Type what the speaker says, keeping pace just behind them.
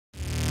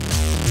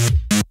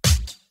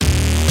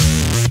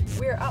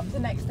the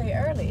next day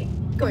early,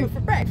 going for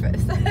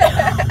breakfast.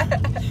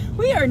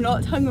 We are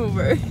not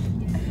hungover.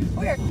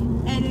 We are.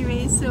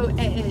 Anyway, so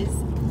it is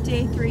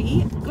day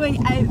 3,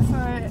 going out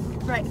for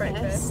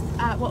breakfast.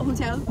 At what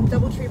hotel?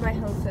 Doubletree by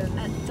Hilton.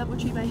 At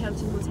Doubletree by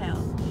Hilton Hotel.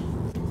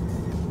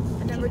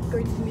 And then we're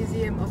going to the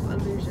Museum of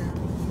Illusion.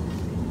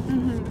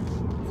 Mm-hmm.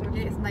 So we're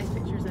getting some nice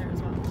pictures there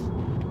as well.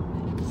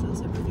 So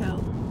super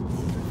cool.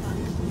 Super fun.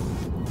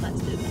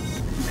 Let's do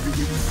this.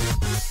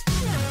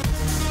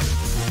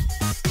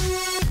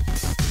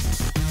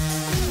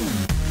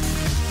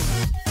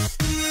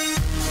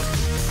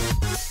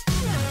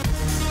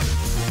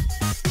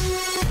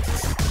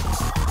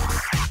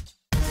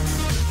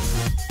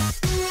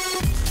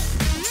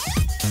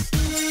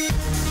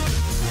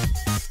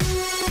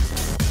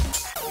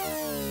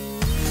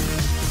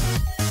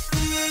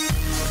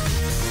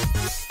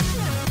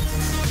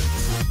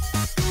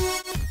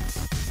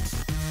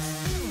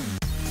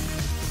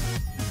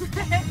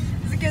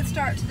 It's a good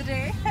start to the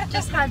day.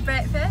 Just had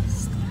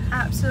breakfast,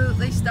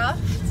 absolutely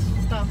stuffed.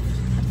 Had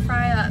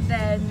fry up,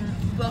 then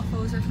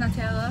waffles with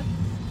Nutella,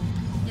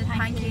 and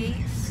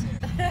pancakes.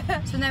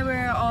 So now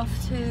we're off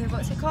to,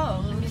 what's it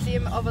called? The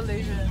Museum of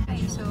Illusion.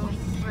 Right, so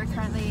we're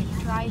currently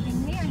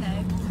driving there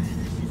now.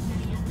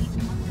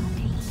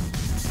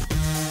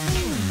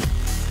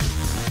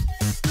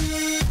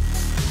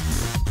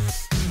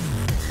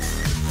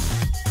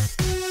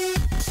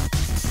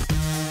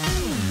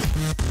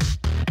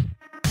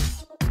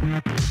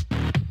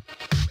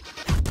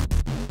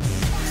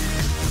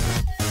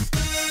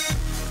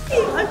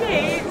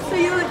 Okay, so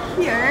you look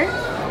here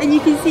and you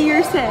can see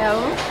yourself.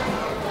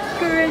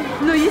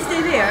 No, you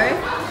stay there.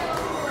 And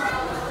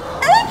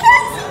I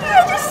can't see you, I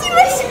just see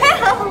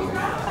myself.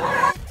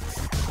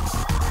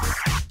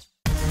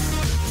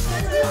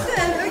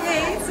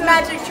 Okay, so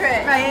Magic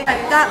trick. right,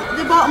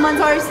 the bottom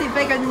one's obviously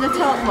bigger than the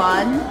top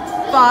one,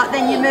 but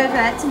then you move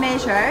it to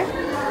measure.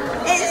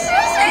 It's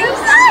the same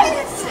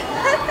size!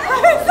 How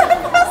is that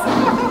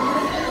possible?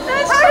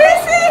 That's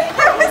crazy!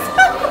 How is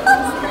that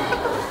possible?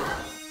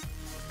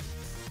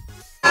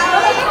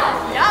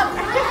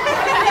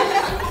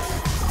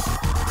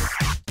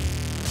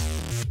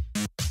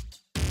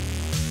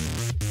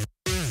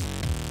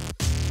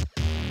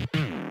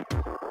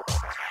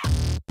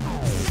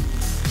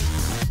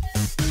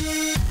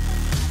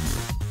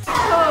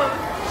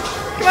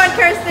 Come on,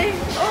 Kirsty.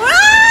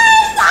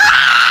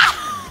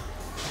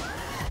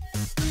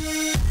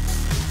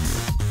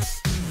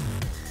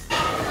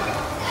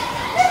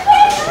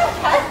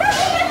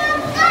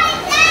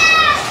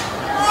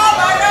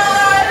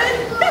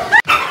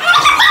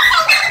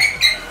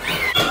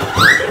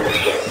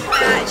 I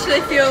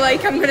actually feel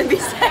like I'm gonna be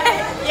sick.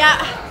 Yeah,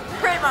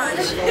 pretty much.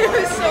 It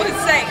was so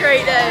sick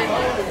right now.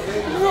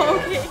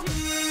 Okay.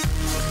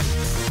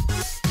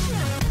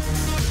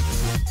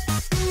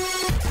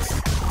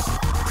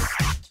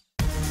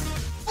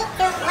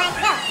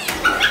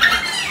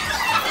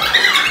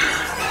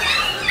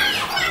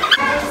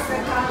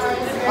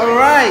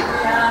 Alright,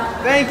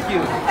 thank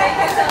you.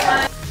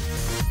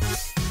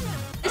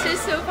 This is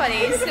so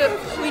funny.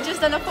 So we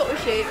just done a photo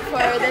shoot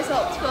for this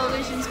Optical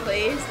Illusions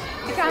place.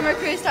 The camera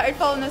crew started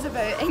following us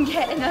about and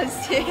getting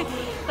us to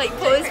like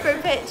pose for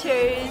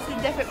pictures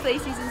in different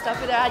places and stuff,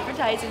 where they're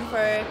advertising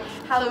for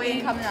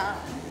Halloween coming up.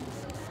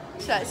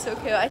 So that's so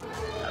cool. That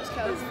was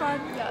cool. It was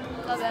fun. Yeah,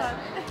 love it.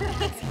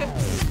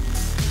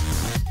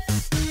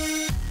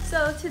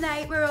 So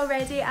tonight we're all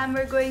ready and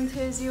we're going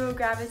to Zero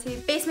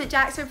Gravity. Basement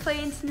Jaxx are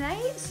playing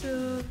tonight,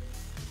 so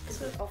This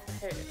was off the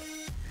hook.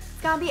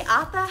 it's gonna be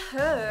at the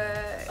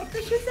hook. Off the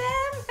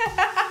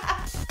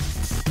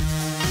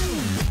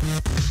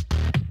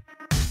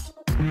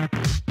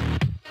Shazam!